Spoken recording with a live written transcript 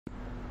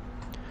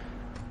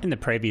In the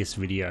previous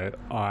video,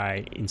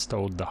 I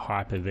installed the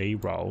Hyper-V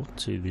role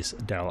to this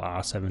Dell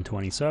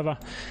R720 server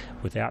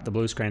without the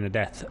blue screen of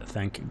death,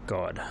 thank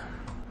God.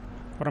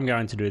 What I'm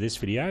going to do this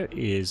video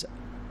is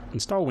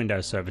install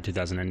Windows Server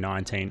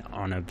 2019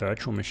 on a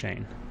virtual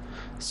machine.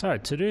 So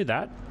to do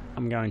that,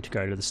 I'm going to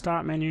go to the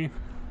Start menu,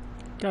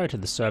 go to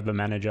the Server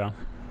Manager,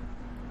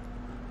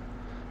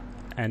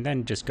 and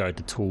then just go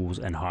to Tools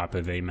and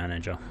Hyper-V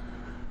Manager.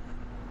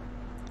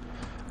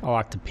 I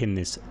like to pin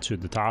this to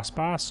the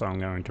taskbar, so I'm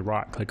going to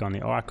right click on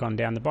the icon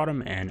down the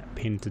bottom and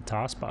pin to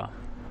taskbar.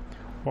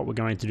 What we're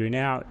going to do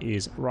now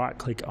is right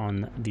click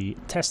on the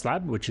test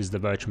lab, which is the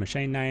virtual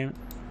machine name,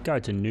 go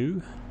to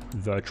New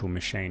Virtual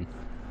Machine.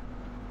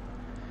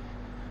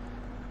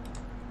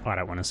 I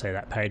don't want to see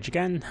that page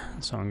again,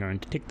 so I'm going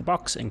to tick the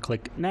box and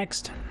click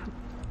Next,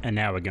 and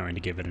now we're going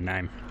to give it a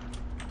name.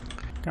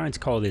 I'm going to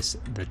call this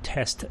the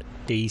Test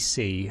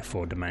DC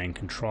for Domain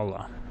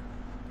Controller.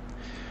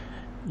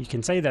 You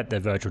can see that the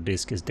virtual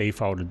disk is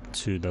defaulted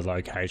to the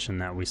location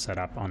that we set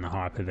up on the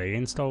Hyper-V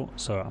install,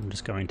 so I'm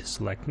just going to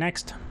select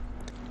Next.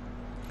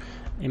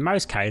 In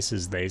most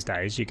cases these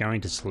days you're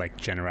going to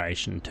select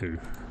Generation 2,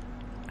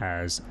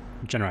 as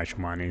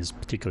Generation 1 is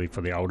particularly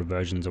for the older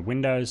versions of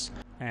Windows,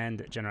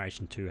 and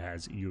Generation 2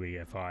 has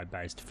UEFI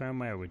based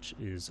firmware, which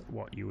is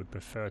what you would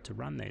prefer to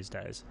run these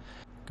days.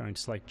 Going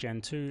to select Gen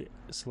 2,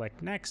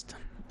 select Next,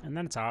 and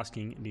then it's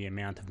asking the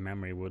amount of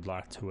memory we would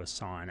like to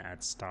assign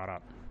at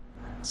startup.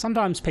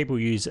 Sometimes people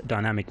use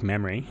dynamic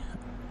memory,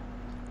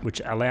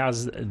 which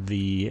allows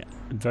the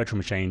virtual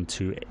machine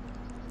to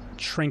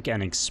shrink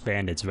and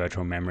expand its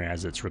virtual memory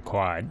as it's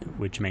required,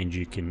 which means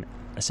you can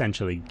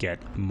essentially get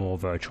more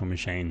virtual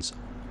machines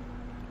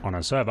on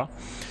a server.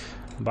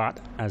 But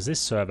as this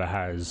server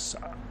has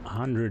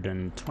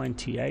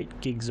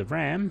 128 gigs of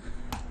RAM,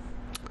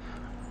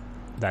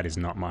 that is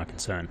not my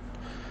concern.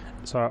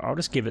 So I'll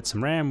just give it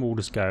some RAM. We'll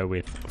just go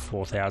with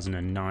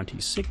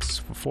 4096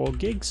 for 4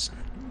 gigs.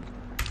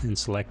 And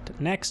select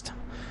Next.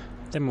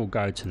 Then we'll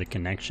go to the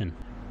connection.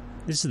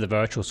 This is the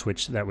virtual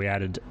switch that we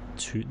added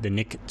to the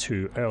NIC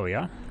to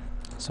earlier.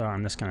 So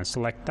I'm just going to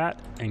select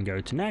that and go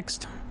to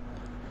Next.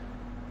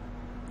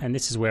 And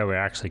this is where we're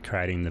actually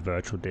creating the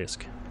virtual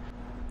disk.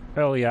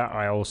 Earlier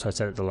I also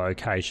set the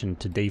location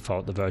to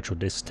default the virtual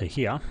disk to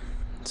here.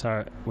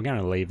 So we're going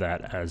to leave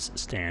that as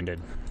standard.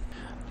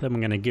 Then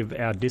we're going to give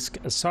our disk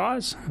a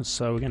size.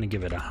 So we're going to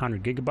give it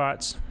 100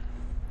 gigabytes.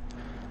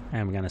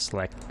 And we're going to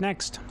select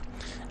Next.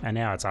 And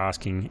now it's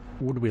asking,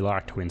 would we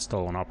like to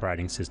install an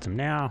operating system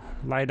now,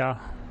 later,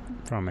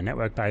 from a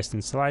network-based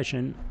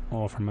installation,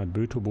 or from a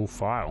bootable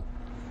file?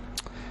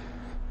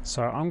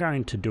 So I'm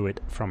going to do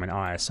it from an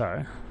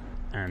ISO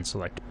and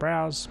select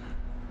Browse.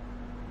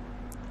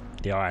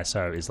 The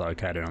ISO is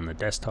located on the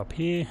desktop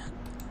here,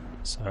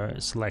 so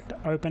select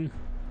Open,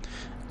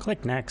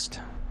 click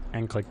Next,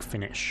 and click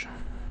Finish.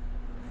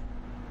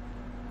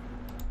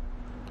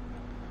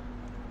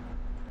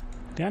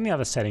 The only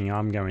other setting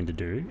I'm going to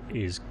do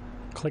is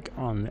click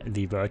on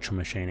the virtual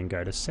machine and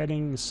go to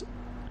Settings,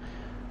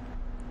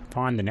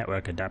 find the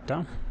network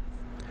adapter,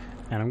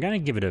 and I'm going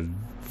to give it a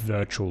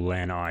virtual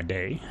LAN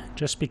ID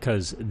just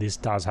because this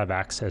does have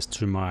access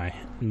to my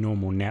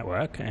normal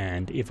network,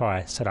 and if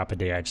I set up a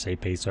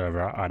DHCP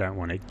server I don't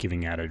want it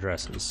giving out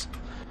addresses.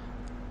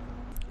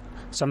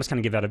 So I'm just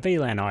going to give that a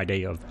VLAN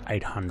ID of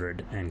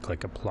 800 and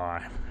click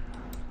Apply.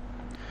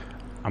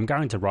 I'm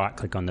going to right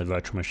click on the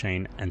virtual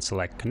machine and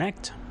select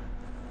Connect.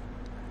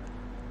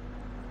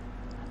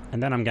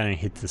 And then I'm going to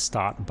hit the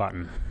Start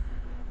button.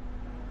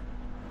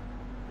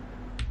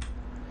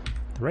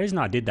 The reason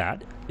I did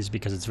that is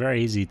because it's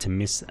very easy to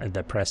miss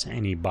the press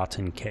any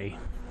button key.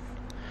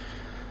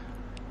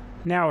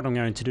 Now what I'm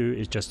going to do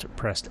is just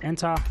press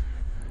Enter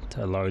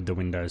to load the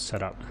Windows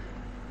setup.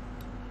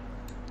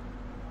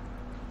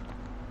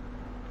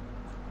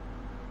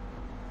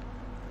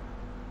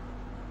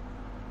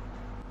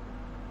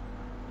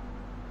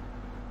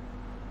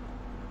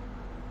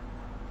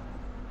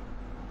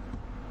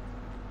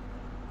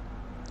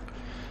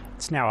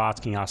 It's now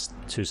asking us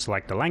to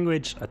select a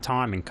language, a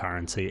time and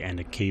currency,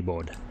 and a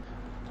keyboard.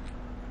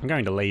 I'm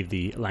going to leave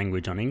the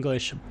language on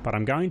English, but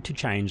I'm going to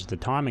change the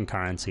time and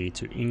currency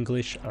to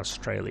English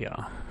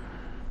Australia,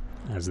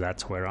 as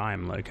that's where I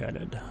am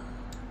located.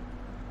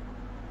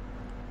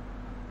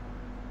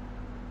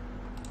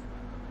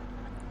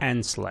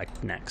 And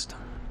select Next.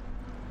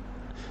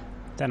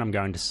 Then I'm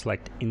going to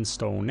select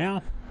Install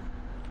Now.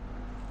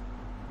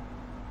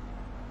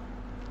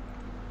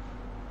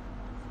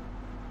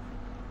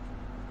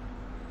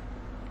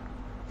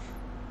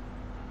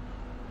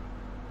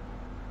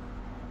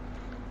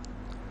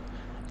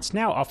 It's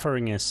now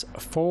offering us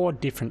 4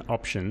 different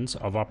options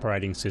of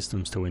operating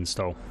systems to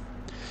install.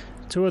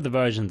 2 of the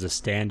versions are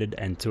standard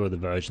and 2 of the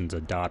versions are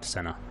data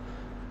center.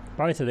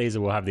 Both of these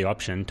will have the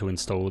option to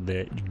install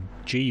the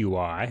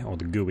GUI or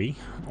the GUI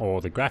or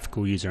the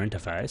graphical user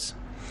interface,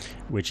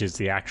 which is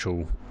the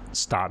actual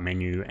start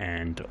menu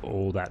and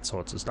all that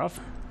sorts of stuff.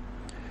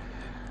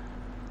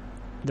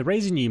 The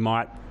reason you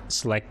might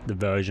select the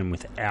version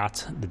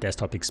without the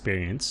desktop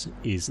experience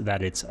is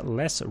that it's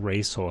less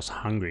resource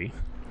hungry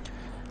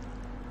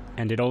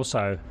and it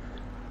also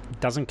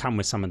doesn't come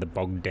with some of the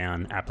bogged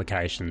down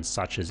applications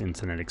such as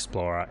Internet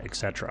Explorer,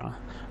 etc.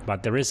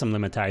 But there is some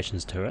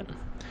limitations to it,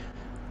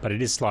 but it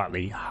is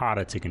slightly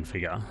harder to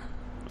configure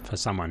for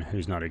someone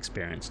who's not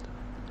experienced.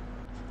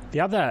 The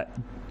other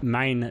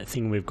main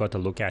thing we've got to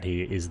look at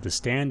here is the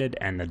standard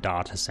and the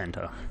data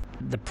center.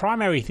 The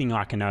primary thing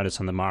I can notice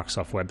on the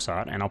Microsoft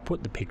website, and I'll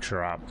put the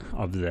picture up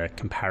of the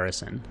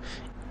comparison,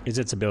 is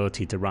its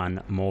ability to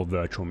run more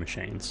virtual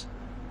machines.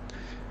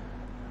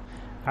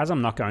 As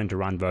I'm not going to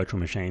run virtual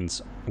machines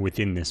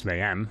within this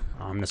VM,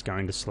 I'm just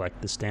going to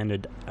select the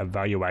standard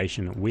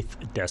evaluation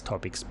with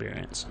desktop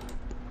experience.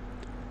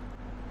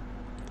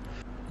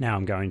 Now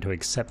I'm going to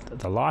accept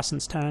the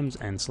license terms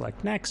and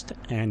select next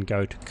and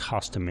go to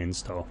custom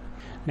install.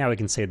 Now we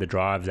can see the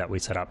drive that we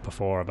set up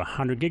before of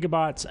 100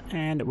 gigabytes,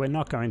 and we're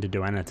not going to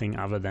do anything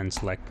other than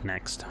select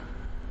next.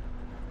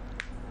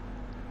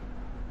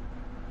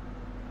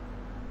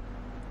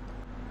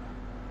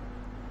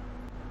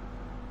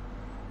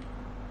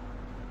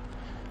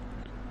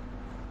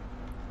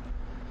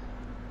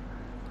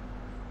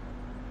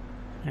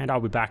 And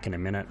I'll be back in a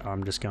minute.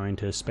 I'm just going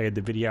to speed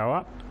the video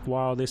up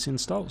while this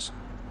installs.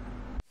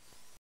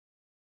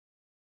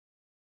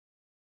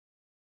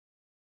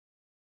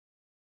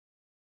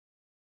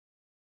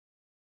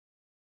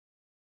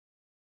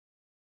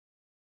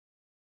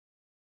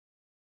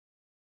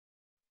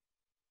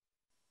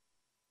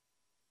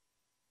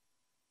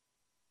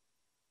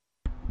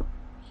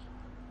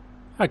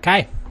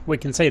 Okay, we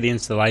can see the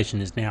installation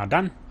is now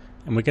done,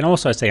 and we can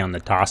also see on the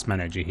task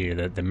manager here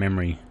that the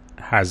memory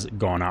has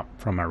gone up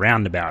from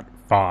around about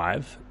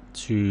 5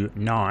 to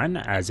 9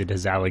 as it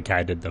has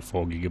allocated the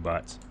 4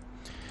 gigabytes.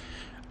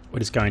 We're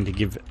just going to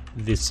give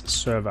this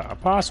server a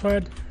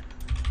password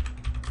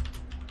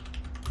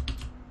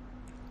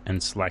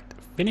and select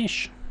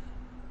finish.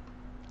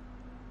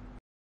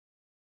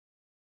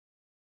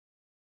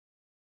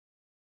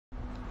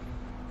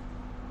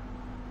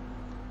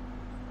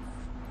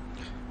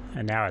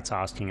 And now it's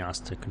asking us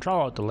to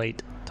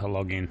Control-Alt-Delete to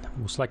log in.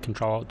 We'll select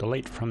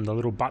Control-Alt-Delete from the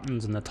little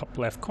buttons in the top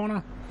left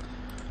corner,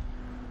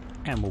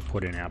 and we'll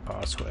put in our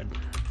password.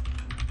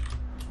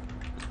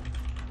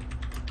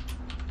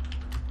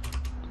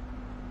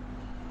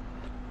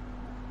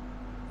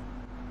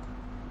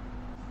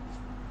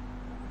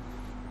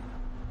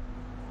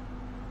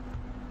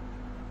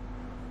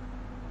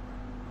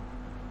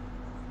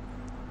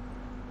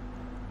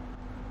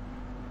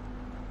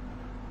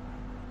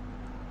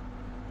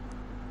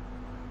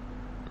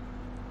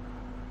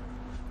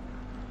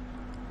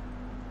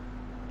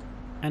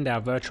 And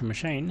our virtual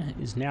machine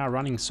is now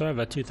running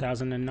server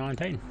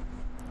 2019.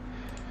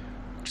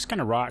 I'm just going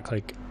to right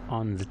click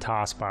on the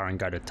taskbar and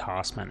go to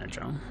Task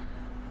Manager.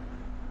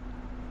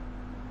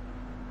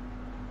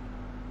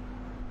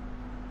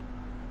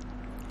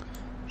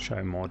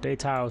 Show more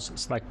details,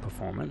 select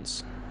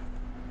performance.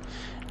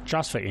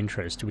 Just for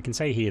interest, we can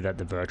see here that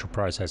the virtual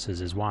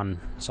processors is 1,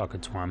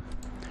 sockets 1.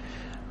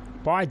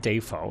 By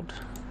default,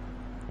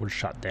 we'll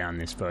shut down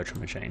this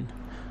virtual machine,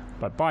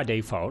 but by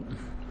default,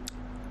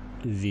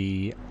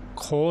 the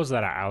cores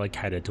that are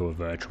allocated to a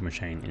virtual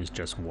machine is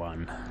just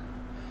 1.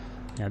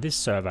 Now this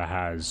server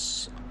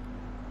has,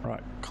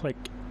 right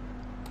click,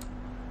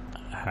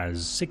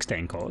 has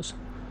 16 cores.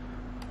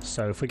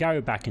 So if we go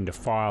back into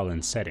File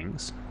and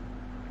Settings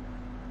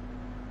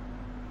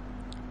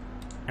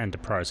and to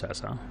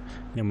Processor,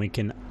 then we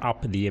can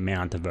up the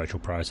amount of virtual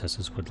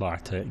processors we'd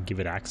like to give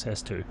it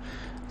access to.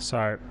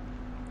 So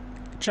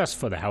just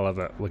for the hell of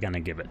it, we're going to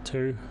give it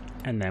 2,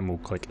 and then we'll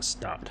click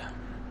Start.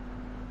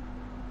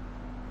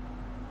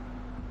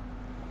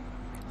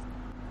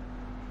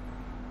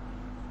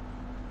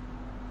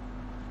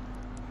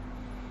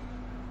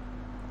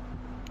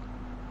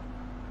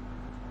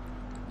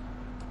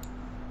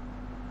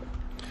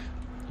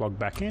 Log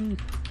back in.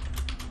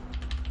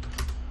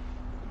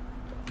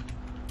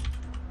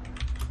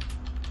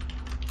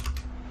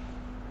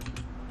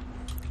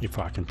 If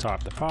I can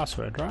type the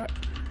password right.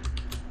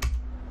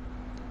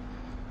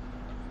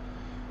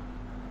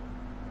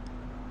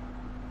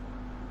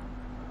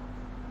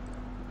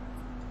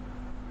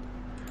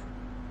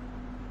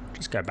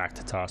 Just go back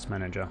to Task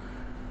Manager.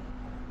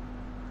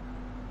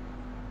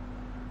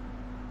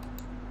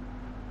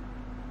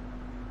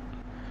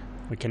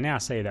 We can now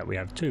see that we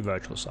have 2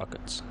 virtual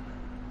sockets.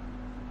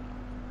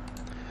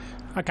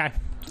 Okay,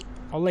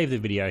 I'll leave the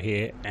video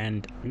here,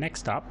 and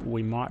next up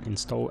we might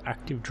install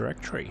Active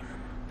Directory.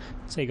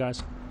 See you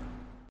guys.